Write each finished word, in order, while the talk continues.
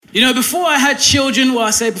You know, before I had children,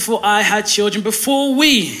 before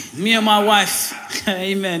me and my wife,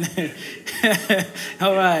 amen.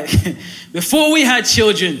 All right. Before we had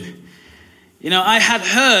children, you know, I had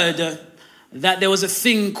heard that there was a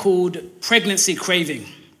thing called pregnancy craving.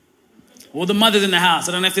 All the mothers in the house.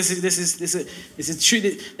 I don't know if this is true.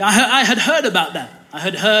 I had heard about that. I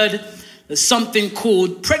had heard there's something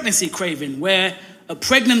called pregnancy craving, where a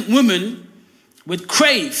pregnant woman would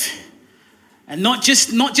crave, and not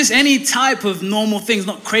just any type of normal things,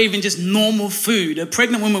 not craving just normal food. A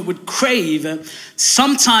pregnant woman would crave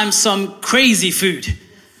sometimes some crazy food.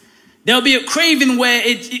 There'll be a craving where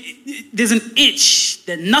there's an itch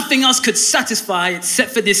that nothing else could satisfy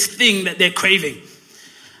except for this thing that they're craving.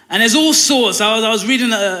 And there's all sorts. I was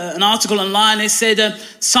reading an article online. They said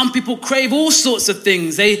some people crave all sorts of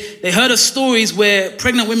things. They heard of stories where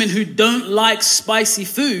pregnant women who don't like spicy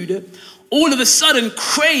food all of a sudden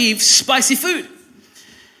crave spicy food.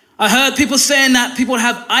 I heard people saying that people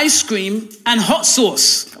have ice cream and hot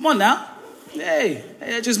sauce. Come on now. Hey,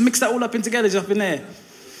 just mix that all up in together, just up in there.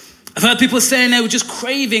 I've heard people saying they were just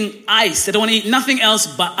craving ice. They don't want to eat nothing else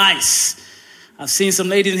but ice. I've seen some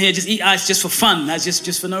ladies in here just eat ice just for fun. That's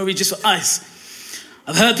just for no reason, just for ice.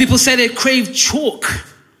 I've heard people say they crave chalk.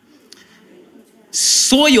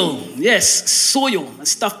 Soil. Yes, soil. The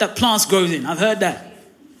stuff that plants grows in. I've heard that.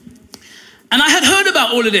 And I had heard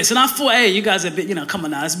about all of this. And I thought, hey, you guys are a bit, come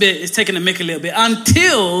on now. It's taking the mick a little bit.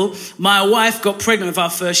 Until my wife got pregnant with our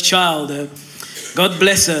first child. God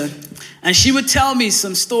bless her. And she would tell me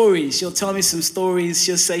some stories. She'll tell me some stories.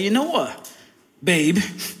 She'll say, you know what, babe?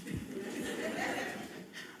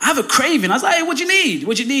 I have a craving. I was like, hey, what do you need?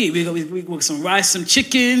 What do you need? We got some rice, some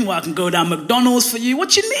chicken. Well, I can go down McDonald's for you.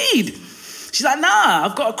 What you need? She's like, nah,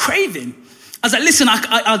 I've got a craving. I was like, listen,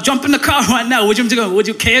 I'll jump in the car right now. What do you want me to go? What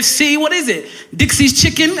do you, KFC? What is it? Dixie's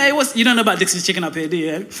Chicken? Hey, you don't know about Dixie's Chicken up here, do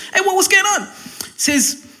you? Hey, what's going on? It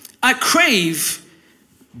says, I crave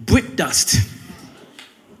brick dust.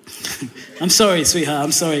 I'm sorry, sweetheart.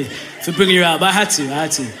 I'm sorry for bringing you out, but I had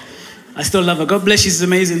to. I still love her. God bless you. She's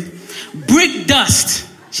amazing. Brick dust.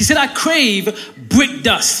 She said, I crave brick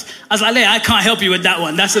dust. I was like, I can't help you with that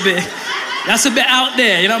one. That's a bit out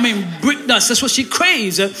there. You know what I mean? Brick dust. That's what she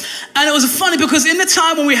craves. And it was funny because in the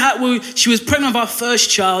time when she was pregnant with our first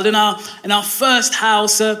child in our first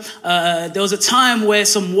house, there was a time where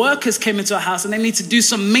some workers came into our house and they need to do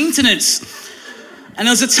some maintenance. And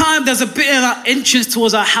there's a bit in our entrance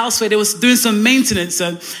towards our house where they was doing some maintenance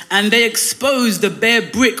and they exposed the bare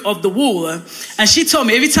brick of the wall. And she told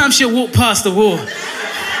me every time she'll walk past the wall,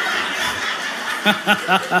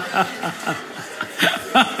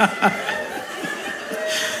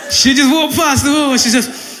 she just walked past the wall and she just...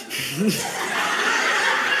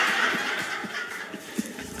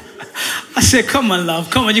 I said, come on, love,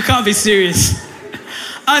 come on, you can't be serious.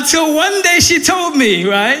 Until one day she told me,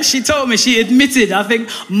 right? She admitted, I think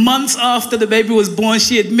months after the baby was born,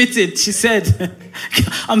 she admitted, she said,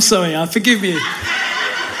 I'm sorry, forgive me.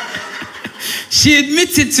 She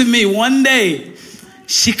admitted to me one day,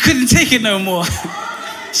 she couldn't take it no more.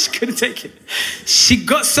 She couldn't take it. She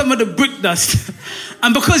got some of the brick dust.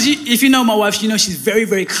 And because if you know my wife, you know she's very,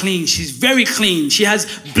 very clean. She's very clean. She has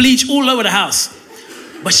bleach all over the house.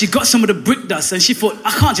 But she got some of the brick dust and she thought,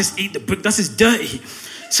 I can't just eat the brick dust, it's dirty.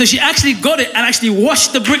 So she actually got it and actually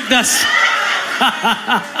washed the brick dust.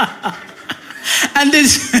 and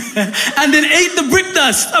then ate the brick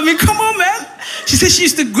dust. I mean, come on, man. She said she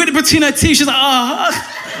used to grit it between her teeth. She's like,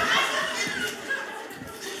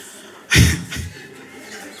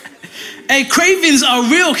 Hey, cravings are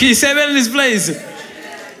real. Can you say that in this place?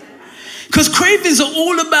 Because cravings are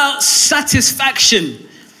all about satisfaction.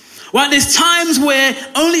 Right? There's times where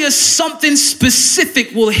only something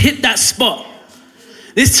specific will hit that spot.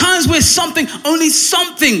 There's times where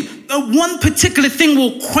one particular thing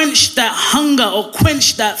will quench that hunger or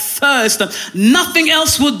quench that thirst. Nothing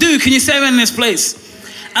else will do. Can you say that in this place?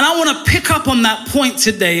 And I want to pick up on that point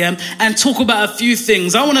today and talk about a few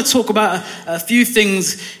things. I want to talk about a few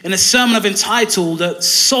things in a sermon I've entitled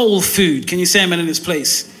Soul Food. Can you say amen in this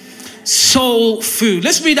place? Soul food.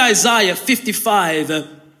 Let's read Isaiah 55,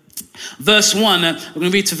 verse 1. We're going to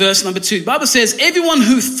read to verse number 2. The Bible says, everyone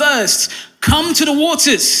who thirsts, come to the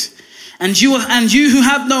waters. And you who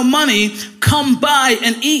have no money, come buy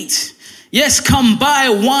and eat. Yes, come buy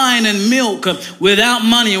wine and milk without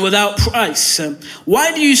money and without price.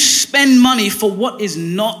 Why do you spend money for what is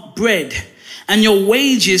not bread and your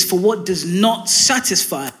wages for what does not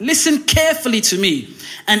satisfy? Listen carefully to me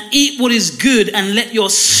and eat what is good and let your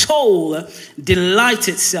soul delight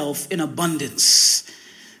itself in abundance.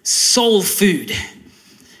 Soul food.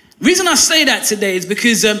 Reason I say that today is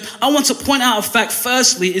because I want to point out a fact.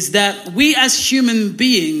 Firstly, is that we as human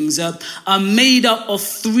beings are made up of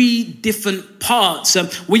three different parts.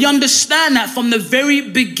 We understand that from the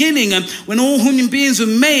very beginning, when all human beings were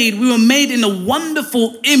made, we were made in a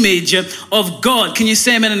wonderful image of God. Can you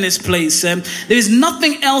say amen in this place? There is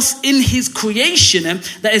nothing else in his creation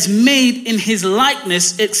that is made in his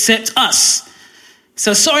likeness except us.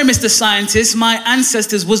 So sorry, Mr. Scientist, my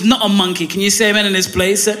ancestors was not a monkey. Can you say amen in this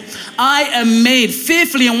place? I am made,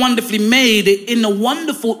 fearfully and wonderfully made in the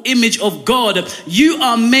wonderful image of God. You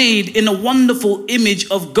are made in a wonderful image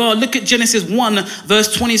of God. Look at Genesis 1,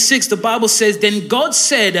 verse 26. The Bible says, then God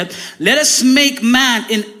said, let us make man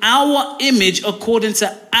in our image according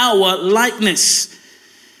to our likeness.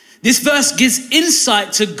 This verse gives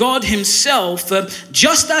insight to God himself.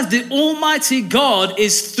 Just as the Almighty God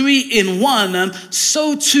is three in one,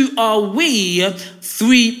 so too are we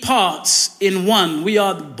three parts in one. We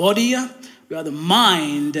are the body, we are the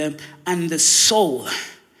mind, and the soul.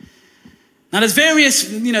 Now there's various,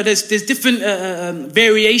 there's different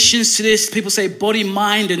variations to this. People say body,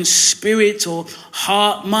 mind, and spirit, or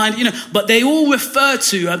heart, mind, but they all refer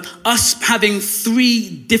to us having three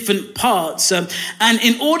different parts. And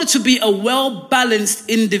in order to be a well-balanced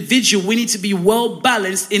individual, we need to be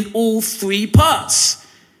well-balanced in all three parts: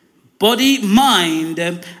 body, mind,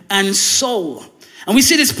 and soul. And we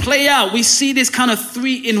see this play out. We see this kind of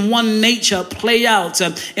three-in-one nature play out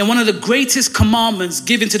in one of the greatest commandments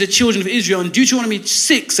given to the children of Israel. In Deuteronomy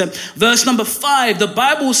 6, verse number 5, the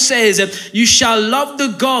Bible says, you shall love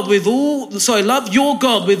your God with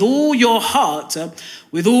all your heart,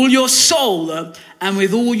 with all your soul, and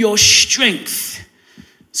with all your strength.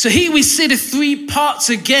 So here we see the three parts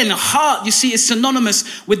again. Heart, you see, is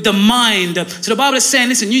synonymous with the mind. So the Bible is saying,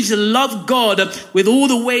 listen, you need to love God with all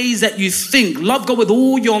the ways that you think. Love God with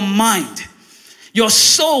all your mind. Your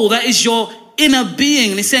soul, that is your inner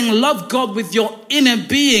being. And he's saying, love God with your inner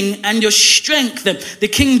being and your strength. The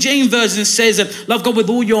King James Version says, love God with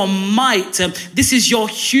all your might. This is your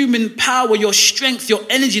human power, your strength, your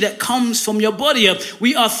energy that comes from your body.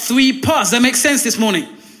 We are three parts. That makes sense this morning?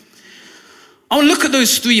 I want to look at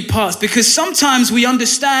those three parts because sometimes we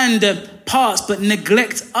understand parts but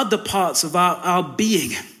neglect other parts of our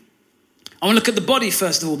being. I want to look at the body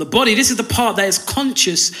first of all. The body, this is the part that is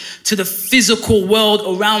conscious to the physical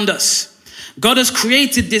world around us. God has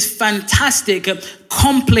created this fantastic,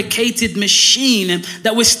 complicated machine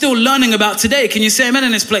that we're still learning about today. Can you say amen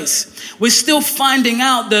in this place? We're still finding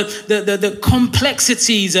out the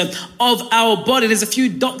complexities of our body. There's a few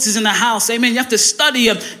doctors in the house. Amen. You have to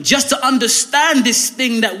study just to understand this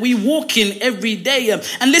thing that we walk in every day.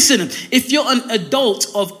 And listen, if you're an adult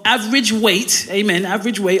of average weight, amen,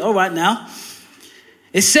 average weight, all right now.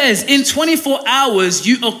 It says, in 24 hours,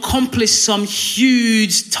 you accomplish some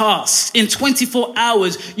huge tasks. In 24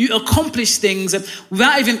 hours, you accomplish things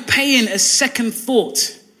without even paying a second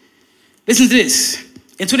thought. Listen to this.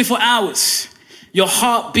 In 24 hours, your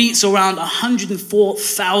heart beats around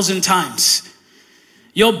 104,000 times.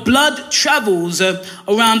 Your blood travels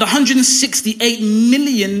around 168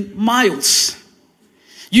 million miles.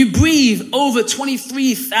 You breathe over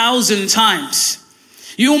 23,000 times.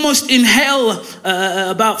 You almost inhale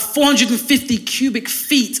about 450 cubic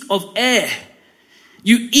feet of air.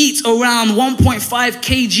 You eat around 1.5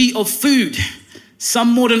 kg of food,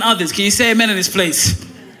 some more than others. Can you say amen in this place?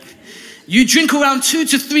 You drink around 2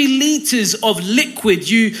 to 3 liters of liquid.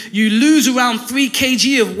 You lose around 3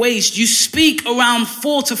 kg of waste. You speak around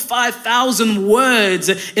 4 to 5,000 words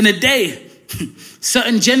in a day.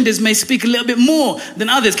 Certain genders may speak a little bit more than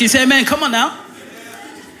others. Can you say amen? Come on now.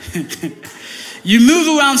 You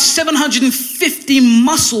move around 750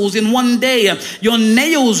 muscles in one day. Your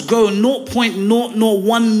nails grow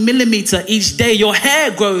 0.001 millimeter each day. Your hair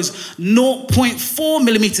grows 0.4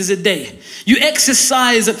 millimeters a day. You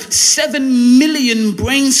exercise 7 million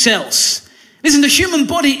brain cells. Listen, the human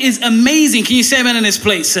body is amazing. Can you say amen in this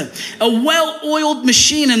place? A well-oiled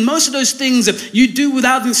machine, and most of those things you do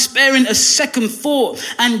without sparing a second thought.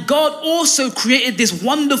 And God also created this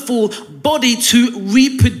wonderful body to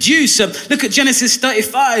reproduce. Look at Genesis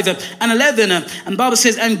 35 and 11. And the Bible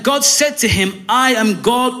says, and God said to him, I am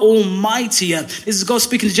God Almighty. This is God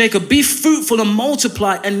speaking to Jacob. Be fruitful and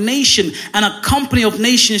multiply. A nation and a company of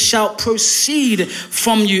nations shall proceed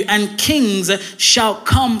from you, and kings shall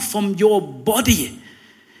come from your body.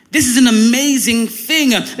 This is an amazing thing.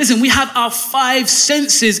 Listen, we have our 5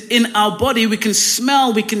 senses in our body. We can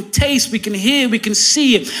smell, we can taste, we can hear, we can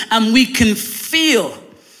see, and we can feel.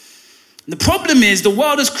 The problem is the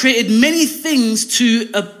world has created many things to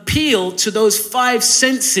appeal to those 5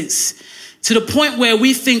 senses. To the point where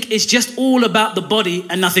we think it's just all about the body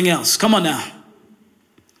and nothing else. Come on now.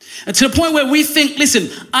 And to the point where we think, listen,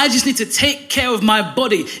 I just need to take care of my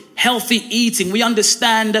body. Healthy eating. We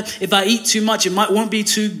understand if I eat too much, won't be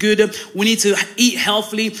too good. We need to eat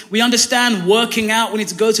healthily. We understand working out. We need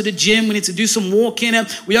to go to the gym. We need to do some walking.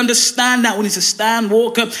 We understand that we need to stand,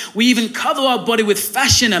 walk. We even cover our body with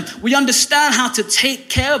fashion. We understand how to take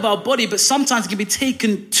care of our body, but sometimes it can be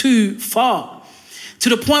taken too far. To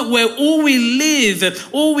the point where all we live,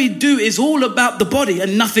 all we do is all about the body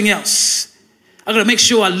and nothing else. I gotta make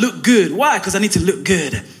sure I look good. Why? Because I need to look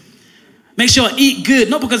good. Make sure I eat good.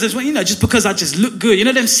 Not because it's, just because I just look good. You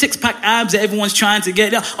know them 6-pack abs that everyone's trying to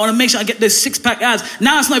get? I want to make sure I get those 6-pack abs.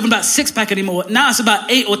 Now it's not even about 6-pack anymore. Now it's about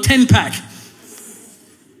 8 or 10-pack.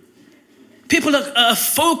 People are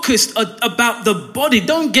focused about the body.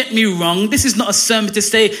 Don't get me wrong. This is not a sermon to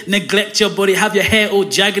say neglect your body, have your hair all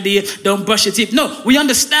jaggedy, don't brush your teeth. No, we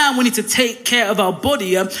understand we need to take care of our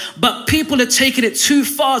body, but people are taking it too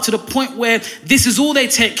far to the point where this is all they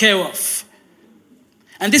take care of.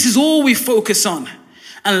 And this is all we focus on.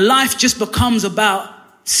 And life just becomes about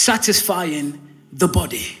satisfying the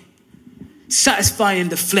body, satisfying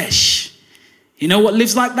the flesh. You know what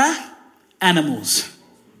lives like that? Animals.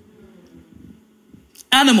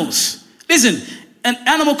 Animals. Listen, an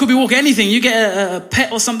animal could be walking anything. You get a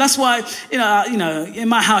pet or something. That's why, in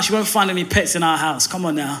my house, you won't find any pets in our house. Come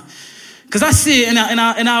on now. Because I see in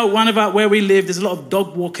our roundabout where we live, there's a lot of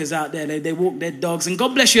dog walkers out there. They walk their dogs. And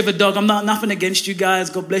God bless you if a dog. I'm not nothing against you guys.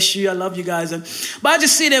 God bless you. I love you guys. But I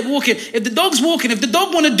just see them walking. If the dog's walking, if the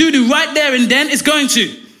dog want to do right there and then, it's going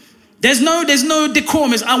to. There's no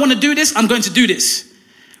decorum. I want to do this, I'm going to do this.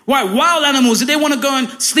 Right, wild animals, if they want to go and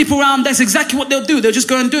sleep around, that's exactly what they'll do. They'll just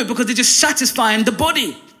go and do it because they're just satisfying the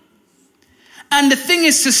body. And the thing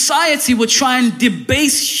is, society will try and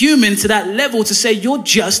debase human to that level to say, you're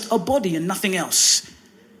just a body and nothing else.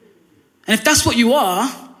 And if that's what you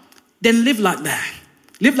are, then live like that.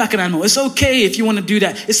 Live like an animal. It's okay if you want to do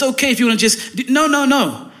that. It's okay if you want to just...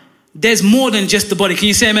 No. There's more than just the body. Can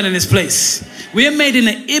you say amen in this place? We are made in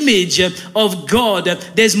the image of God.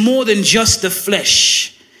 There's more than just the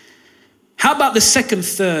flesh. How about the second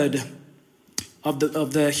third of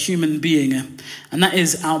the human being? And that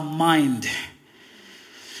is our mind.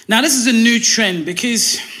 Now, this is a new trend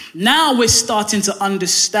because now we're starting to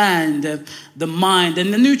understand the mind.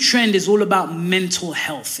 And the new trend is all about mental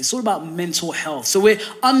health. It's all about mental health. So we're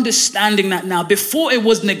understanding that now. Before it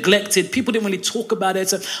was neglected. People didn't really talk about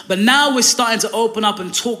it. But now we're starting to open up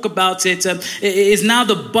and talk about it. It is now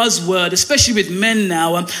the buzzword, especially with men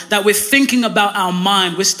now, that we're thinking about our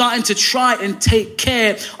mind. We're starting to try and take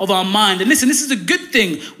care of our mind. And listen, this is a good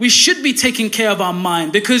thing. We should be taking care of our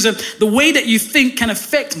mind because the way that you think can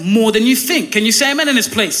affect more than you think. Can you say amen in this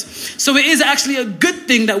place? So it is actually a good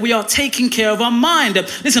thing that we are taking care of our mind.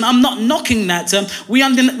 Listen, I'm not knocking that. We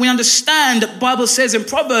understand the Bible says in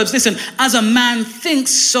Proverbs, listen, as a man thinks,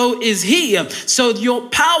 so is he. So your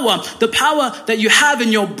power, the power that you have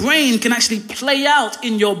in your brain can actually play out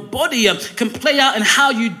in your body, can play out in how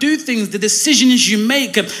you do things, the decisions you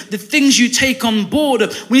make, the things you take on board.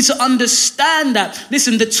 We need to understand that.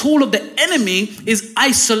 Listen, the tool of the enemy is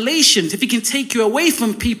isolation. If he can take you away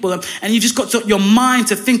from people and you've just got your mind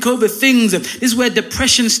to think over things, this is where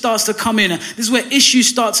depression starts to come in. This is where issues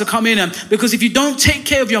start to come in. Because if you don't take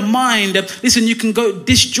care of your mind, listen, you can go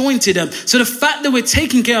disjointed. So the fact that we're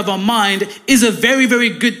taking care of our mind is a very, very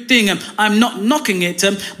good thing. I'm not knocking it.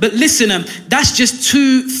 But listen, that's just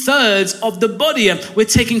 2/3 of the body. We're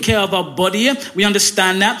taking care of our body. We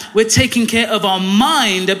understand that. We're taking care of our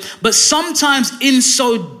mind. But sometimes in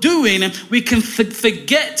so doing, we can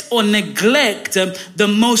forget or neglect the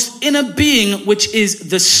most inner being, which is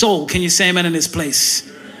the soul. Can you say amen in this place?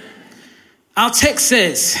 Our text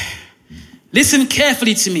says, listen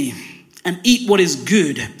carefully to me and eat what is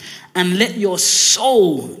good and let your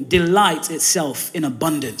soul delight itself in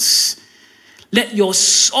abundance. Let your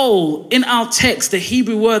soul, in our text, the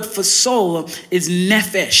Hebrew word for soul is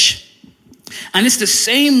nephesh. And it's the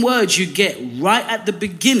same word you get right at the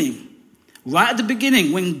beginning. Right at the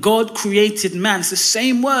beginning, when God created man, it's the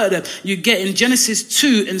same word you get in Genesis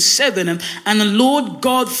 2:7. And the Lord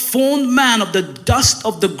God formed man of the dust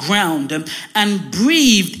of the ground and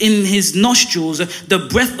breathed in his nostrils the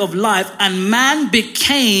breath of life, and man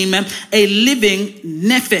became a living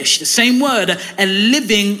nephesh. The same word, a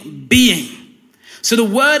living being. So the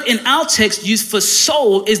word in our text used for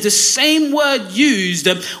soul is the same word used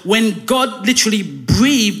when God literally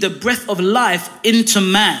breathed the breath of life into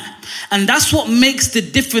man. And that's what makes the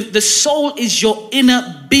difference. The soul is your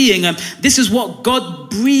inner being. This is what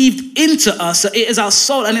God breathed into us. It is our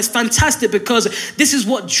soul. And it's fantastic because this is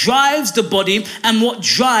what drives the body and what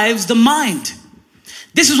drives the mind.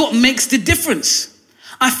 This is what makes the difference.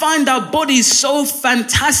 I find our bodies so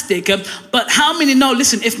fantastic, but how many know,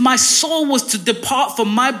 listen, if my soul was to depart from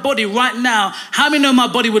my body right now, how many know my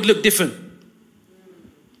body would look different?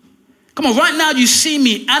 Come on, right now you see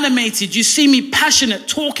me animated, you see me passionate,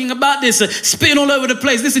 talking about this, spitting all over the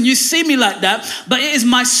place. Listen, you see me like that, but it is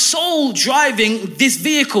my soul driving this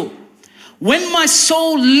vehicle. When my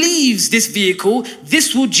soul leaves this vehicle,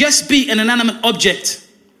 this will just be an inanimate object.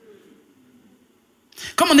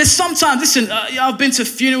 Come on, there's sometimes, listen, I've been to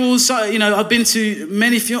funerals, I've been to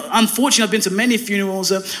many unfortunately, I've been to many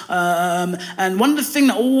funerals. And one of the things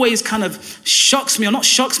that always kind of shocks me, or not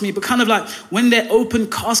shocks me, but kind of like when they're open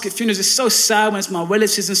casket funerals, it's so sad when it's my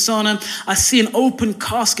relatives and so on. And I see an open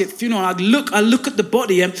casket funeral. I look at the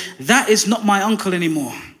body and that is not my uncle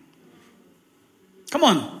anymore. Come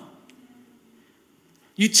on.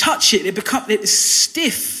 You touch it, it's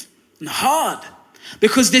stiff and hard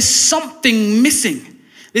because there's something missing.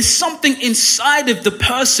 There's something inside of the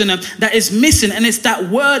person that is missing. And it's that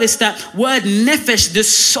word nephesh, the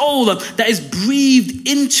soul that is breathed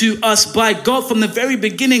into us by God from the very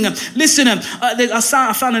beginning. Listen,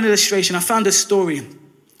 I found an illustration. I found a story.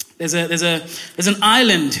 There's an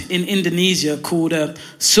island in Indonesia called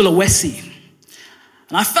Sulawesi.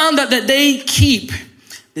 And I found out that they keep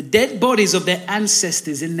the dead bodies of their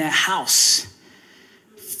ancestors in their house.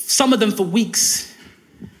 Some of them for weeks.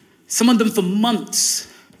 Some of them for months.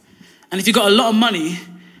 And if you got a lot of money,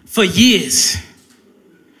 for years.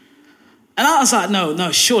 And I was like,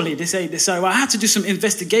 no, surely this ain't this. So I had to do some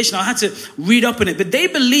investigation. I had to read up on it. But they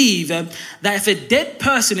believe that if a dead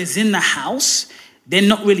person is in the house, they're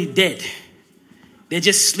not really dead. They're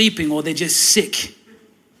just sleeping or they're just sick.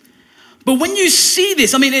 But when you see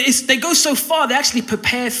this, I mean, they go so far, they actually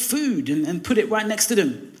prepare food and put it right next to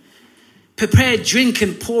them. Prepare drink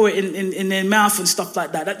and pour it in their mouth and stuff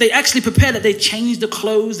like that. They actually prepare that. They change the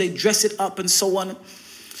clothes, they dress it up and so on.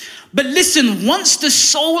 But listen, once the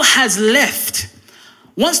soul has left,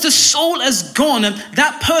 once the soul has gone,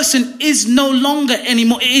 that person is no longer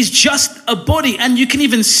anymore. It is just a body, and you can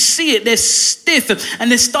even see it. They're stiff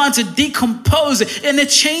and they're starting to decompose and they're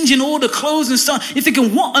changing all the clothes and stuff. You're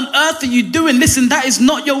thinking, what on earth are you doing? Listen, that is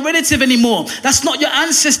not your relative anymore. That's not your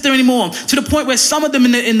ancestor anymore. To the point where some of them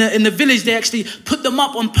in the village, they actually put them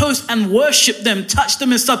up on posts and worship them, touch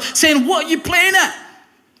them and stuff, saying, what are you playing at?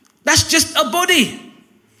 That's just a body.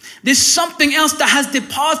 There's something else that has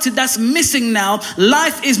departed that's missing now.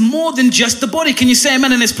 Life is more than just the body. Can you say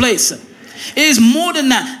amen in this place? It is more than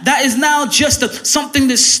that. That is now just something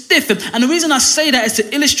that's stiff. And the reason I say that is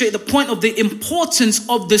to illustrate the point of the importance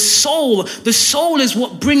of the soul. The soul is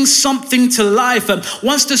what brings something to life.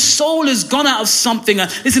 Once the soul has gone out of something,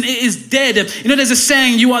 listen, it is dead. You know, there's a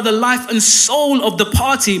saying, you are the life and soul of the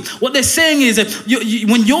party. What they're saying is,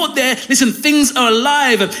 when you're there, listen, things are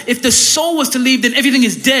alive. If the soul was to leave, then everything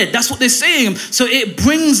is dead. That's what they're saying. So it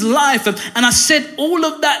brings life. And I said all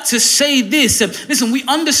of that to say this. Listen, we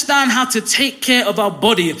understand how to take care of our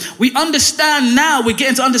body. We understand now, we're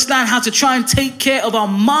getting to understand how to try and take care of our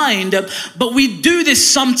mind, but we do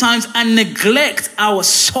this sometimes and neglect our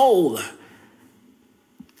soul.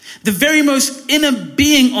 The very most inner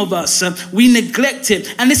being of us, we neglect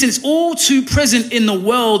it. And listen, it's all too present in the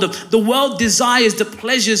world. The world desires the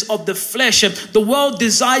pleasures of the flesh. The world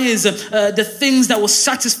desires the things that will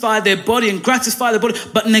satisfy their body and gratify their body.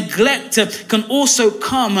 But neglect can also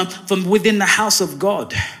come from within the house of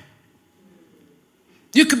God.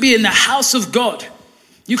 You could be in the house of God.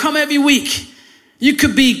 You come every week. You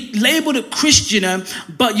could be labeled a Christian,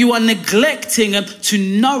 but you are neglecting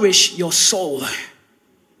to nourish your soul.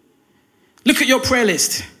 Look at your prayer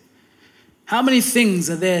list. How many things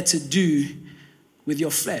are there to do with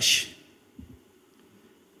your flesh?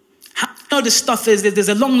 How you know the stuff is that there's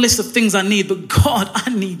a long list of things I need, but God, I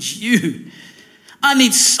need you. I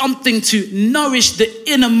need something to nourish the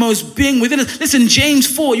innermost being within us. Listen, James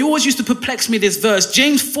 4, you always used to perplex me, this verse.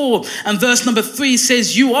 James 4 and verse number 3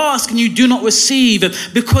 says, you ask and you do not receive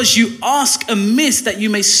because you ask amiss that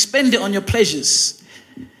you may spend it on your pleasures.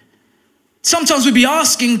 Sometimes we be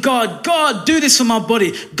asking God, God, do this for my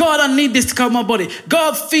body. God, I need this to cover my body.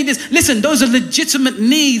 God, feed this. Listen, those are legitimate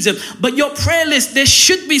needs. But your prayer list, there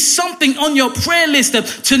should be something on your prayer list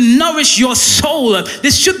to nourish your soul.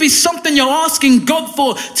 There should be something you're asking God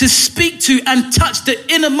for to speak to and touch the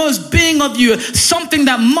innermost being of you. Something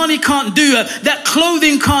that money can't do, that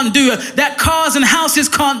clothing can't do, that cars and houses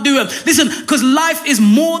can't do. Listen, because life is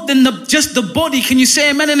more than just the body. Can you say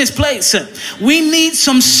amen in this place? We need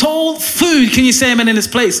some soul food. Can you say amen in this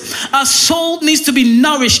place? Our soul needs to be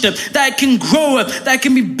nourished, that it can grow, that it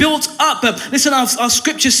can be built up. Listen, our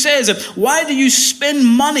scripture says, why do you spend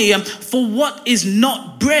money for what is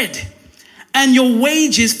not bread, and your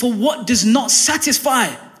wages for what does not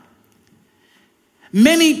satisfy?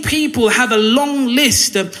 Many people have a long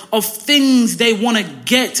list of things they want to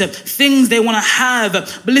get, things they want to have.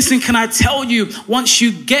 But listen, can I tell you, once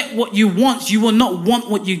you get what you want, you will not want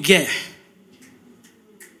what you get.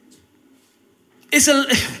 It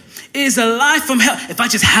is a life from hell. If I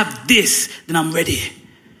just have this, then I'm ready.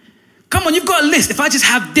 Come on, you've got a list. If I just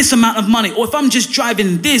have this amount of money, or if I'm just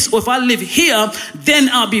driving this, or if I live here, then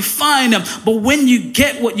I'll be fine. But when you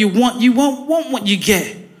get what you want, you won't want what you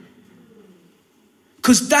get.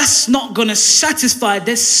 Because that's not going to satisfy.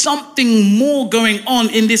 There's something more going on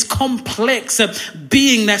in this complex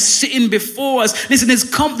being that's sitting before us. Listen,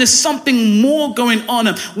 there's something more going on.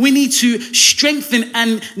 We need to strengthen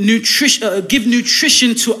and give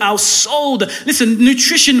nutrition to our soul. Listen,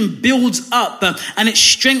 nutrition builds up and it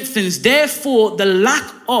strengthens. Therefore, the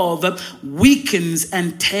lack of weakens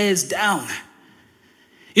and tears down.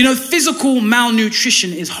 You know, physical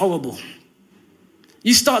malnutrition is horrible.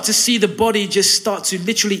 You start to see the body just start to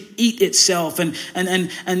literally eat itself, and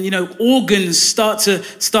you know, organs start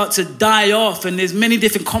to die off, and there's many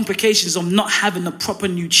different complications of not having the proper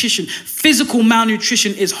nutrition. Physical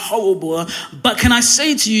malnutrition is horrible, but can I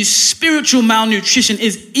say to you, spiritual malnutrition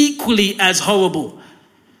is equally as horrible.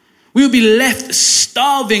 We will be left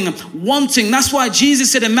starving, wanting. That's why Jesus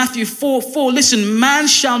said in Matthew 4:4, listen, man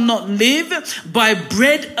shall not live by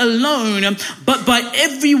bread alone, but by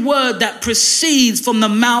every word that proceeds from the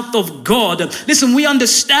mouth of God. Listen, we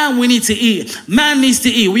understand we need to eat. Man needs to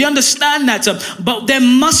eat. We understand that, but there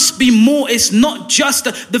must be more. It's not just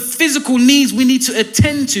the physical needs we need to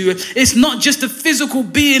attend to. It's not just the physical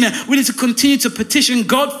being we need to continue to petition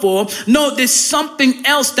God for. No, there's something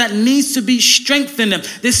else that needs to be strengthened.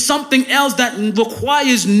 There's something else that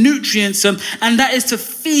requires nutrients, and that is to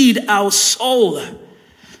feed our soul.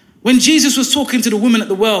 When Jesus was talking to the woman at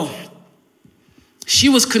the well, she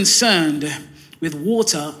was concerned with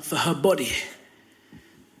water for her body.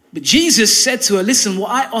 But Jesus said to her, listen,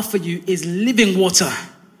 what I offer you is living water.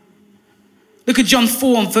 Look at John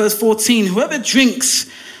 4 and verse 14. Whoever drinks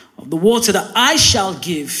of the water that I shall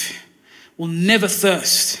give will never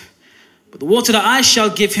thirst. But the water that I shall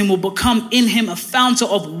give him will become in him a fountain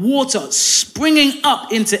of water springing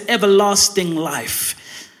up into everlasting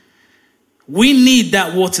life. We need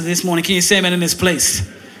that water this morning. Can you say amen in this place?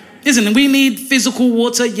 Listen, we need physical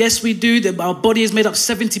water. Yes, we do. Our body is made up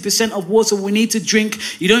 70% of water. We need to drink.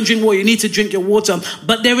 You don't drink water, you need to drink your water.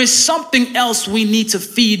 But there is something else we need to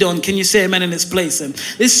feed on. Can you say amen in this place?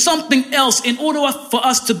 There's something else in order for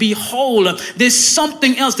us to be whole. There's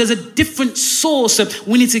something else. There's a different source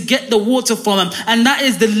we need to get the water from. And that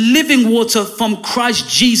is the living water from Christ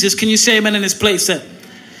Jesus. Can you say amen in this place?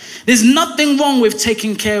 There's nothing wrong with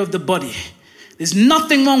taking care of the body. There's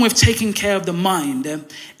nothing wrong with taking care of the mind.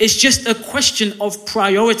 It's just a question of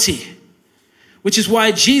priority, which is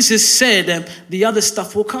why Jesus said the other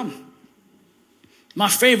stuff will come. My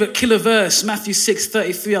favorite killer verse, Matthew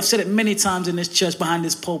 6:33. I've said it many times in this church behind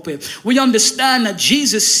this pulpit. We understand that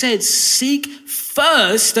Jesus said, seek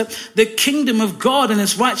first the kingdom of God and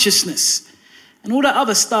his righteousness. And all that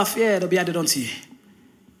other stuff, it'll be added onto you.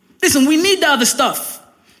 Listen, we need the other stuff.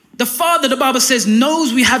 The Father, the Bible says,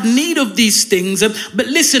 knows we have need of these things. But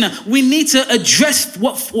listen, we need to address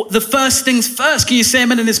what the first things first. Can you say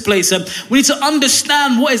amen in this place? We need to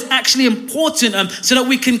understand what is actually important so that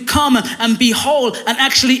we can come and be whole and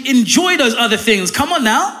actually enjoy those other things. Come on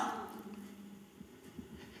now.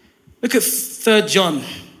 Look at 3 John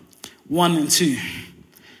 1 and 2. It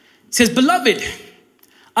says, beloved,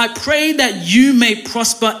 I pray that you may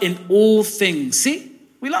prosper in all things. See?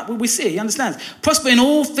 We see it, he understands. Prosper in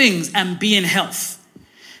all things and be in health,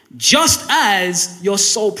 just as your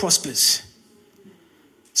soul prospers.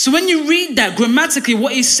 So when you read that grammatically,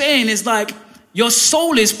 what he's saying is like, your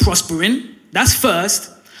soul is prospering. That's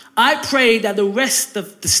first. I pray that the rest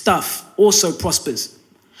of the stuff also prospers.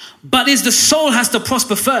 But the soul has to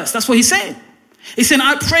prosper first. That's what he's saying. He's saying,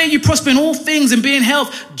 I pray you prosper in all things and be in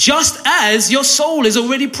health, just as your soul is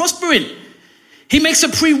already prospering. He makes a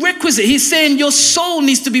prerequisite. He's saying your soul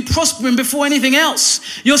needs to be prospering before anything else.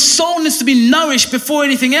 Your soul needs to be nourished before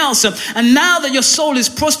anything else. And now that your soul is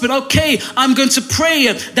prospered, okay, I'm going to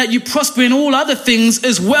pray that you prosper in all other things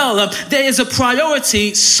as well. There is a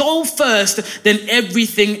priority, soul first, then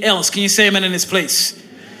everything else. Can you say amen in this place?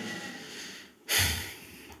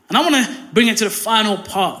 And I want to bring it to the final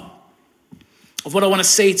part of what I want to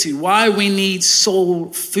say to you, why we need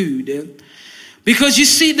soul food. Because you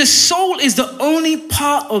see, the soul is the only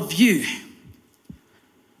part of you,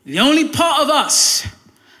 the only part of us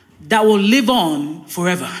that will live on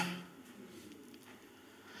forever.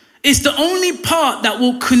 It's the only part that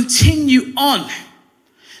will continue on.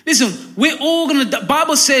 Listen, we're all the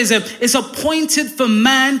Bible says it's appointed for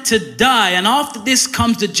man to die. And after this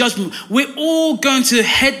comes the judgment. We're all going to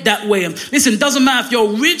head that way. Listen, doesn't matter if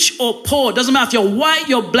you're rich or poor. Doesn't matter if you're white,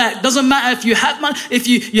 you're black. Doesn't matter if you have money, if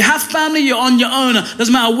you have family, you're on your own.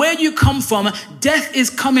 Doesn't matter where you come from. Death is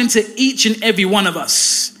coming to each and every one of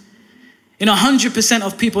us. 100%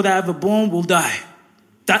 of people that are ever born will die.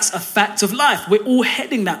 That's a fact of life. We're all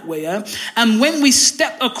heading that way. And when we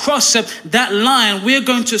step across that line, we're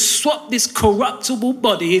going to swap this corruptible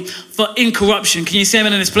body for incorruption. Can you say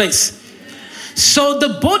amen in this place? So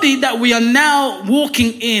the body that we are now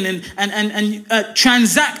walking in and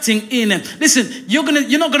transacting in. Listen, you're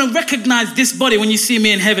not going to recognize this body when you see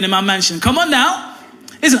me in heaven in my mansion. Come on now.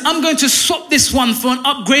 Listen, I'm going to swap this one for an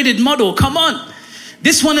upgraded model. Come on.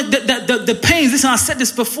 This one, the pains, listen, I said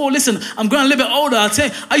this before, listen, I'm growing a little bit older, I'll tell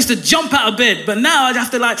you, I used to jump out of bed, but now I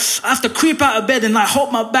have to creep out of bed and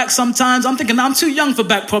hold my back sometimes. I'm thinking, I'm too young for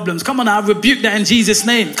back problems. Come on, I rebuke that in Jesus'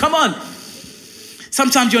 name. Come on.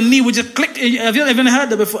 Sometimes your knee will just click. Have you ever heard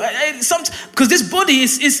that before? Because this body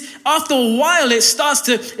is after a while, it starts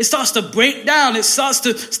to break down. It starts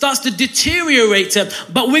to deteriorate.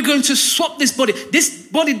 But we're going to swap this body. This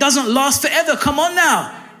body doesn't last forever. Come on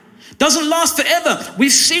now. Doesn't last forever.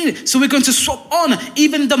 We've seen it. So we're going to swap on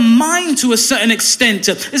even the mind to a certain extent.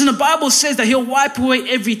 Listen, the Bible says that he'll wipe away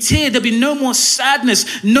every tear. There'll be no more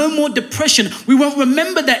sadness, no more depression. We won't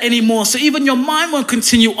remember that anymore. So even your mind won't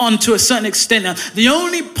continue on to a certain extent. The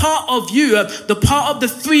only part of you, the part of the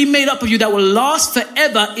three made up of you that will last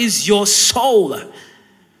forever is your soul.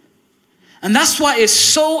 And that's why it's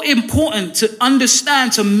so important to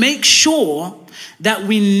understand, to make sure that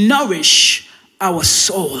we nourish our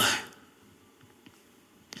soul.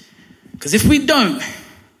 Because if we don't,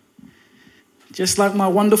 just like my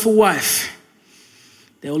wonderful wife,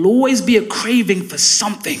 there will always be a craving for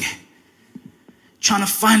something. Trying to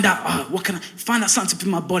find out, what can I find out something to put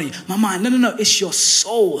in my body, my mind. No, it's your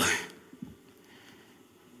soul.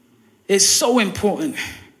 It's so important.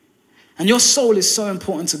 And your soul is so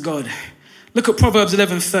important to God. Look at Proverbs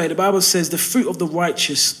 11:30. The Bible says, the fruit of the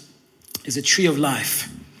righteous is a tree of life.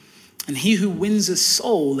 And he who wins a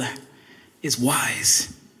soul is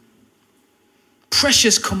wise.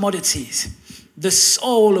 Precious commodities, the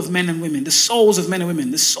soul of men and women, the souls of men and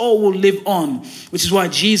women, the soul will live on, which is why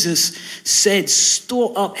Jesus said,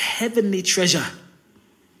 store up heavenly treasure.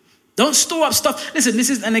 Don't store up stuff. Listen, this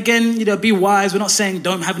is, and again, be wise. We're not saying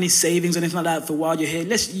don't have any savings or anything like that for while you're here.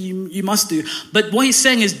 You must do. But what he's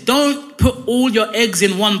saying is don't put all your eggs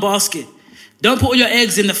in one basket. Don't put all your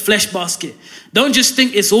eggs in the flesh basket. Don't just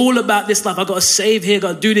think it's all about this life. I got to save here,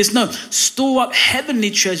 got to do this. No, store up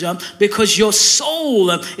heavenly treasure because your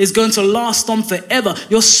soul is going to last on forever.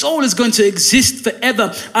 Your soul is going to exist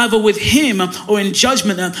forever, either with him or in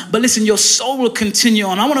judgment. But listen, your soul will continue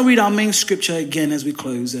on. I want to read our main scripture again as we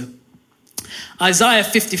close. Isaiah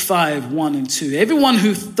 55, 1 and 2. Everyone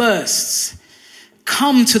who thirsts,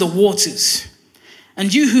 come to the waters.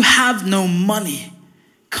 And you who have no money,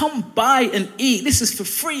 come buy and eat. This is for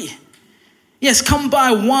free. Yes, come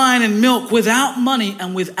buy wine and milk without money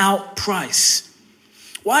and without price.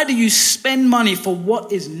 Why do you spend money for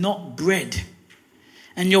what is not bread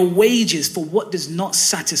and your wages for what does not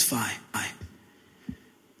satisfy?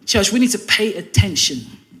 Church, we need to pay attention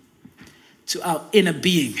to our inner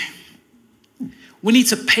being. We need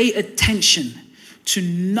to pay attention to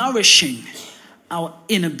nourishing our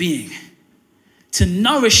inner being. To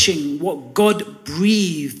nourishing what God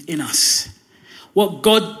breathed in us, what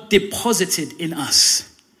God deposited in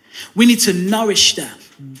us. We need to nourish that,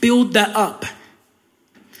 build that up.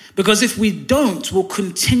 Because if we don't, we'll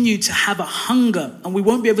continue to have a hunger and we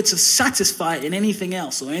won't be able to satisfy it in anything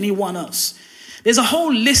else or anyone else. There's a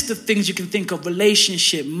whole list of things you can think of: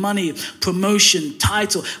 relationship, money, promotion,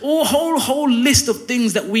 title, whole list of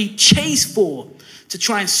things that we chase for to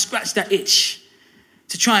try and scratch that itch,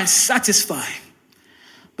 to try and satisfy.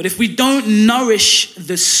 But if we don't nourish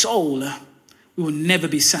the soul, we will never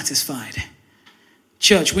be satisfied.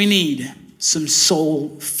 Church, we need some soul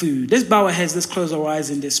food. Let's bow our heads. Let's close our eyes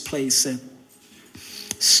in this place.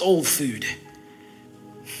 Soul food.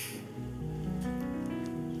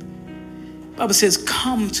 The Bible says,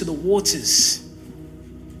 come to the waters.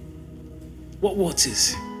 What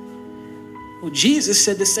waters? Well, Jesus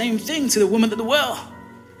said the same thing to the woman at the well.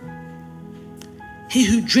 He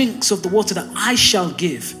who drinks of the water that I shall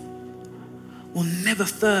give will never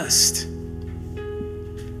thirst.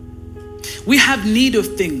 We have need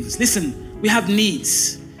of things. Listen, we have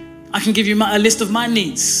needs. I can give you a list of my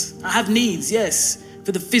needs. I have needs, yes,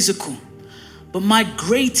 for the physical. But my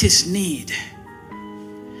greatest need,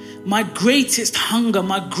 my greatest hunger,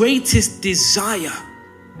 my greatest desire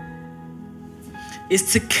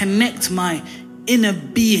is to connect my inner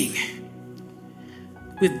being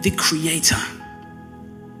with the Creator.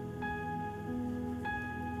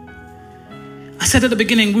 I said at the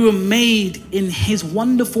beginning, we were made in His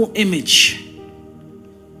wonderful image.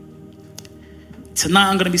 Tonight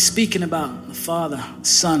I'm going to be speaking about the Father,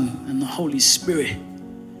 Son, and the Holy Spirit.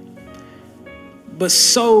 But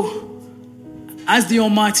so, as the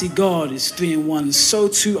Almighty God is 3 in 1, so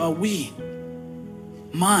too are we.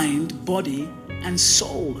 Mind, body, and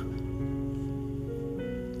soul.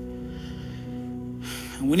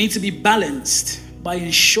 And we need to be balanced by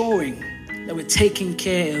ensuring that we're taking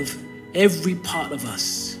care of every part of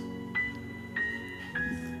us.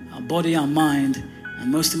 Our body, our mind,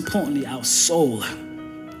 and most importantly, our soul.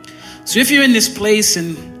 So if you're in this place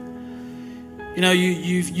and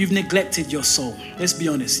you've neglected your soul, let's be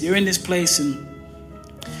honest. You're in this place and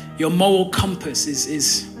your moral compass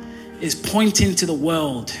is pointing to the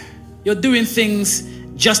world. You're doing things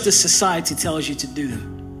just as society tells you to do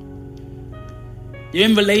them. You're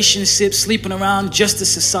in relationships, sleeping around just as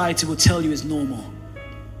society will tell you is normal.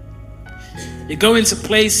 You go into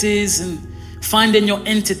places and finding your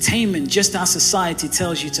entertainment just as society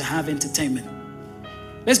tells you to have entertainment.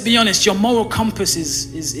 Let's be honest, your moral compass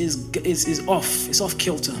is off. It's off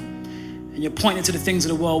kilter. And you're pointing to the things of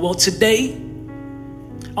the world. Well, today,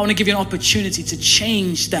 I want to give you an opportunity to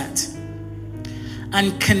change that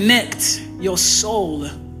and connect your soul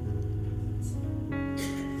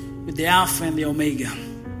with the Alpha and the Omega.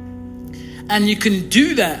 And you can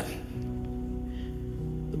do that,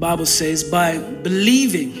 the Bible says, by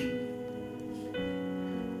believing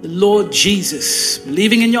the Lord Jesus,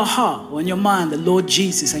 believing in your heart or in your mind the Lord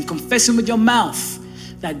Jesus, and confessing with your mouth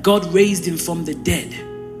that God raised him from the dead.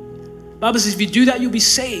 The Bible says if you do that, you'll be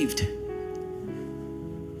saved.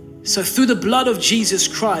 So through the blood of Jesus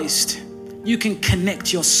Christ, you can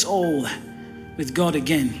connect your soul with God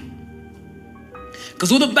again.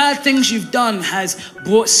 Because all the bad things you've done has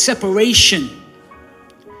brought separation.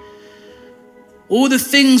 All the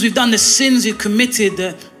things we've done, the sins we've committed,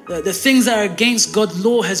 the things that are against God's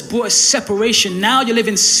law has brought us separation. Now you're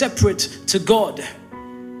living separate to God.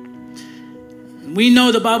 We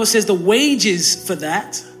know the Bible says the wages for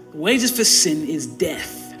that, the wages for sin is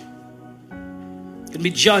death. You're going to be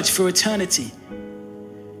judged for eternity.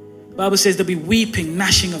 The Bible says there'll be weeping,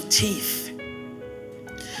 gnashing of teeth.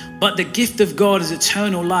 But the gift of God is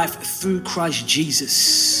eternal life through Christ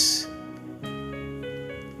Jesus.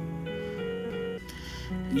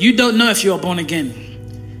 You don't know if you are born again.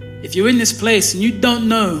 If you're in this place and you don't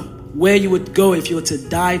know where you would go if you were to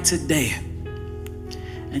die today,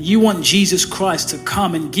 and you want Jesus Christ to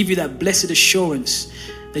come and give you that blessed assurance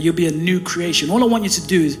that you'll be a new creation, all I want you to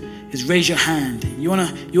do is raise your hand. You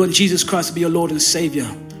want Jesus Christ to be your Lord and Savior,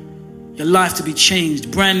 your life to be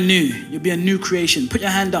changed, brand new. You'll be a new creation. Put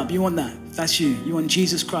your hand up. You want that? If that's you. You want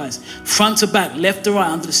Jesus Christ. Front to back, left to right,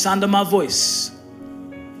 under the sound of my voice.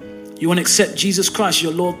 You want to accept Jesus Christ,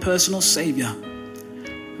 your Lord, personal Savior,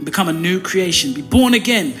 and become a new creation. Be born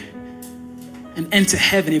again and enter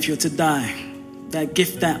heaven if you're to die. That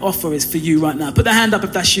gift, that offer is for you right now. Put the hand up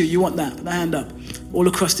if that's you. You want that. Put the hand up all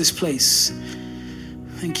across this place.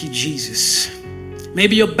 Thank you, Jesus.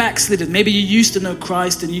 Maybe you're backslidden. Maybe you used to know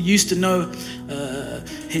Christ and you used to know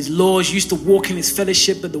his laws. You used to walk in his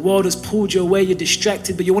fellowship, but the world has pulled you away. You're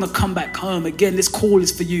distracted, but you want to come back home. Again, this call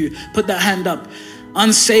is for you. Put that hand up.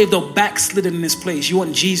 Unsaved or backslidden in this place. You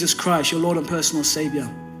want Jesus Christ, your Lord and personal Savior.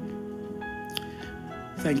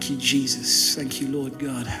 Thank you, Jesus. Thank you, Lord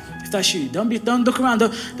God. If that's you, don't look around.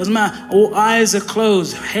 Doesn't matter. All eyes are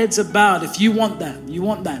closed, heads are bowed. If you want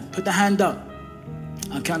that, put the hand up.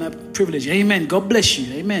 I count that privilege. Amen. God bless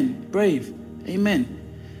you. Amen. Brave.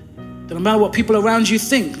 Amen. Doesn't matter what people around you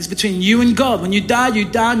think. It's between you and God. When you die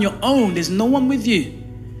on your own. There's no one with you.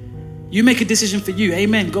 You make a decision for you.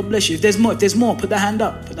 Amen. God bless you. If there's more, put that hand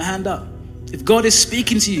up. Put the hand up. If God is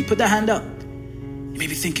speaking to you, put that hand up. You may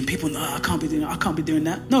be thinking, people, no, I can't be doing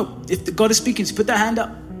that. No, if God is speaking to you, put that hand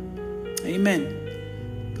up.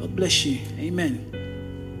 Amen. God bless you. Amen.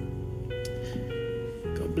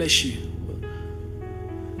 God bless you.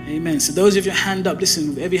 Amen. So those of your hand up,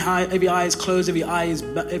 listen, every eye is closed,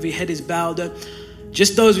 every head is bowed.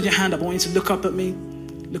 Just those with your hand up, I want you to look up at me.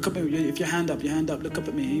 Look up at me. If your hand up, look up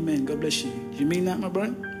at me. Amen. God bless you. Do you mean that, my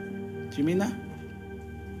brother? Do you mean that?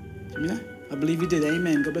 Do you mean that? I believe you did.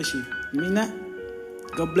 Amen. God bless you. You mean that?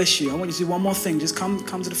 God bless you. I want you to do one more thing. Just come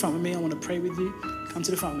to the front with me. I want to pray with you. Come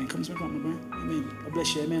to the front with me. Come to the front, my brother. Amen. God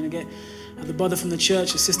bless you. Amen. Again, the brother from the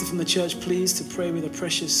church, the sister from the church, please, to pray with the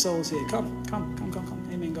precious souls here. Come.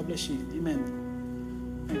 Amen. God bless you.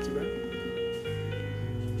 Amen. Thank you, brother.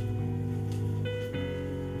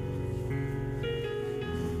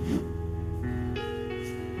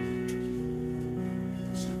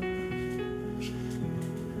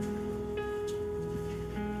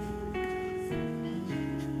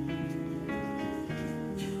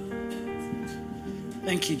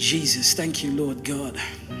 Thank you, Jesus. Thank you, Lord God.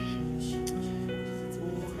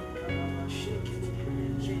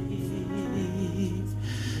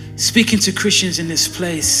 Speaking to Christians in this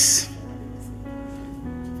place.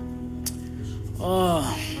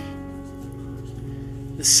 Oh,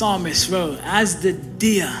 the psalmist wrote, as the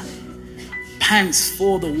deer pants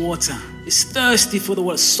for the water, is thirsty for the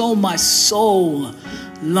water, so my soul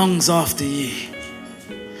longs after you.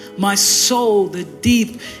 My soul, the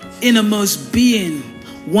deep innermost being,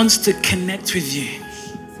 wants to connect with you.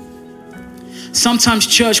 Sometimes,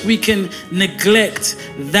 church, we can neglect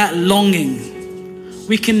that longing.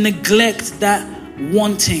 We can neglect that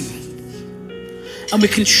wanting. And we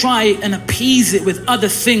can try and appease it with other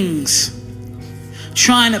things.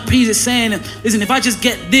 Try and appease it saying, listen, if I just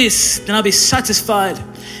get this, then I'll be satisfied.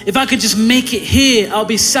 If I could just make it here, I'll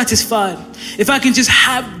be satisfied. If I can just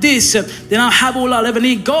have this, then I'll have all I'll ever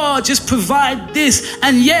need. God, just provide this.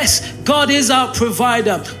 And yes, God is our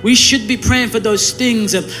provider. We should be praying for those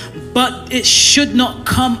things. But it should not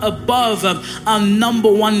come above our number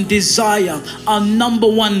one desire, our number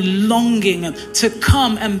one longing to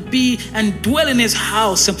come and be and dwell in his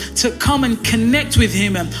house, to come and connect with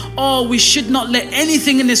him. Oh, we should not let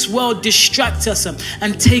anything in this world distract us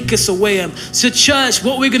and take us away. So church,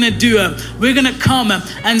 what we're going to do, we're going to come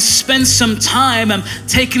and spend some time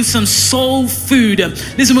taking some soul food.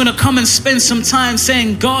 Listen, we're going to come and spend some time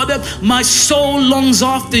saying, God, my soul longs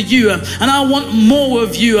after you and I want more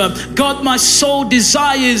of you. God, my soul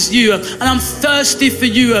desires you and I'm thirsty for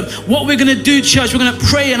you. What we're going to do, church, we're going to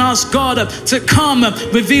pray and ask God to come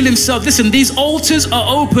reveal himself. Listen, these altars are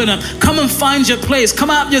open. Come and find your place.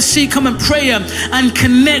 Come out of your seat. Come and pray and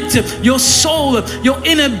connect your soul, your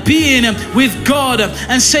inner being with God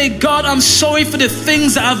and say, God, I'm sorry for the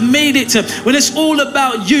things that I've made it when it's all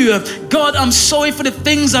about you. God, I'm sorry for the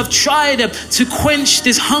things I've tried to quench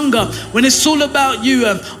this hunger when it's all about you.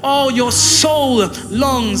 Oh, your soul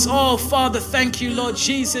longs. Oh, Father, thank you, Lord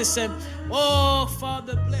Jesus. Oh,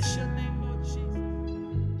 Father, bless your name.